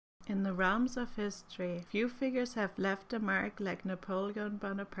In the realms of history, few figures have left a mark like Napoleon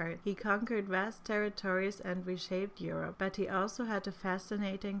Bonaparte. He conquered vast territories and reshaped Europe, but he also had a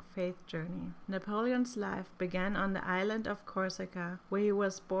fascinating faith journey. Napoleon's life began on the island of Corsica, where he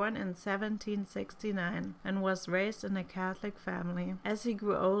was born in 1769 and was raised in a Catholic family. As he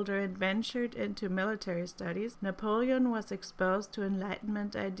grew older and ventured into military studies, Napoleon was exposed to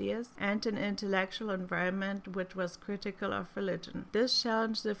enlightenment ideas and an intellectual environment which was critical of religion. This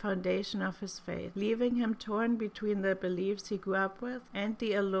challenged the foundation of his faith, leaving him torn between the beliefs he grew up with and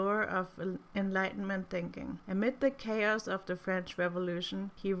the allure of enlightenment thinking. Amid the chaos of the French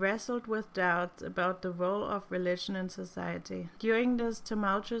Revolution, he wrestled with doubts about the role of religion in society. During this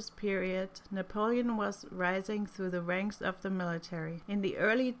tumultuous period, Napoleon was rising through the ranks of the military. In the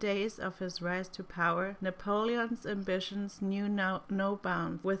early days of his rise to power, Napoleon's ambitions knew no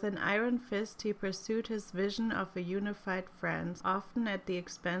bounds. With an iron fist, he pursued his vision of a unified France, often at the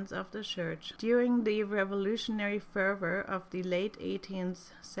expense of the church. During the revolutionary fervor of the late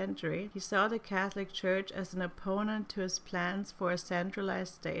 18th century, he saw the Catholic Church as an opponent to his plans for a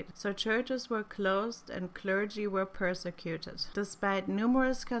centralized state. So churches were closed and clergy were persecuted. Despite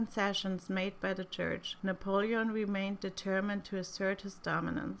numerous concessions made by the church, Napoleon remained determined to assert his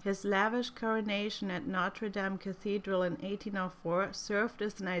dominance. His lavish coronation at Notre Dame Cathedral in 1804 served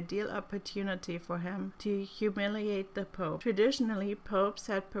as an ideal opportunity for him to humiliate the Pope. Traditionally, popes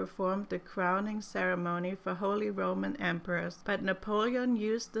had performed the crowning ceremony for Holy Roman emperors, but Napoleon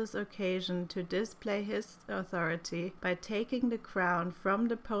used this occasion to display his authority by taking the crown from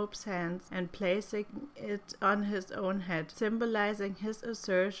the Pope's hands and placing it on his own head, symbolizing his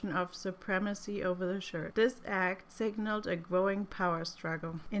assertion of supremacy over the church. This act signaled a growing power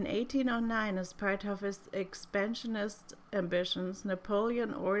struggle. In 1809, as part of his expansionist ambitions,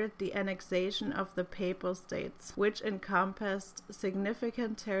 Napoleon ordered the annexation of the Papal States, which encompassed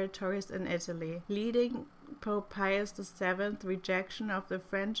significant territories in Italy, leading Pope Pius VII's rejection of the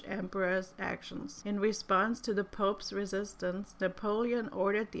French emperor's actions. In response to the Pope's resistance, Napoleon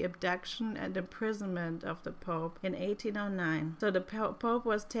ordered the abduction and imprisonment of the Pope in 1809. So the Pope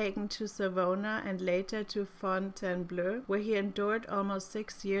was taken to Savona and later to Fontainebleau, where he endured almost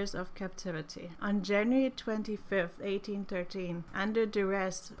 6 years of captivity. On January 25, 1813, under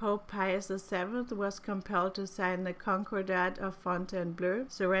duress, Pope Pius VII was compelled to sign the Concordat of Fontainebleau,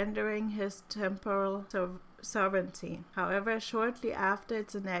 surrendering his temporal sovereignty. However, shortly after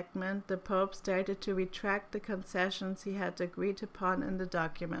its enactment, the Pope started to retract the concessions he had agreed upon in the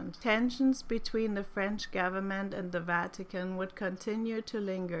document. Tensions between the French government and the Vatican would continue to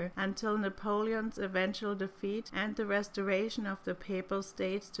linger until Napoleon's eventual defeat and the restoration of the Papal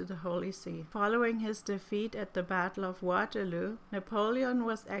States to the Holy See. Following his defeat at the Battle of Waterloo, Napoleon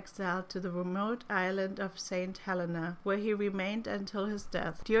was exiled to the remote island of St. Helena, where he remained until his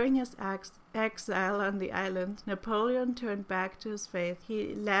death. During his exile on the island, Napoleon turned back to his faith.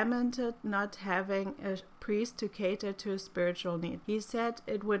 He lamented not having a priest to cater to his spiritual need. He said,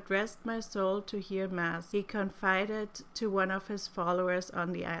 "It would rest my soul to hear Mass," he confided to one of his followers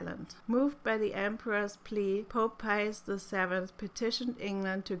on the island. Moved by the emperor's plea, Pope Pius VII petitioned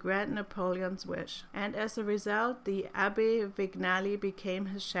England to grant Napoleon's wish, and as a result, the Abbé Vignali became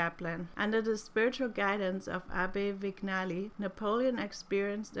his chaplain. Under the spiritual guidance of Abbé Vignali, Napoleon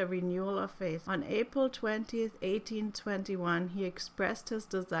experienced a renewal of faith. On April 20, 1821, he expressed his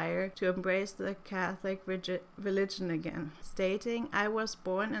desire to embrace the Catholic religion again, stating, "I was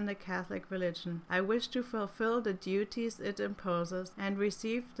born in the Catholic religion. I wish to fulfill the duties it imposes and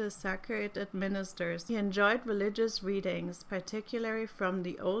receive the succor it administers." He enjoyed religious readings, particularly from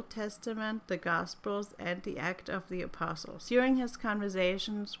the Old Testament, the Gospels, and the Acts of the Apostles. During his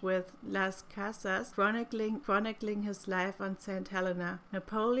conversations with Las Casas, chronicling his life on St. Helena,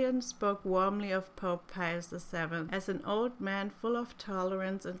 Napoleon spoke warmly of Pope Pius VII as an old man full of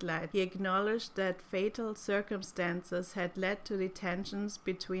tolerance and light. He acknowledged that fatal circumstances had led to the tensions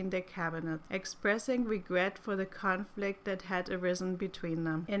between their cabinets, expressing regret for the conflict that had arisen between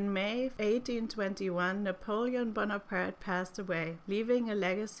them. In May 1821, Napoleon Bonaparte passed away, leaving a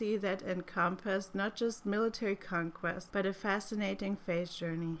legacy that encompassed not just military conquest, but a fascinating faith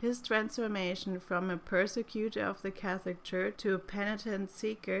journey. His transformation from a persecutor of the Catholic Church to a penitent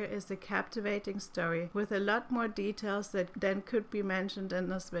seeker is a captivating story, with a lot more details than could be mentioned in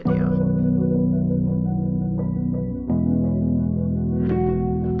this video.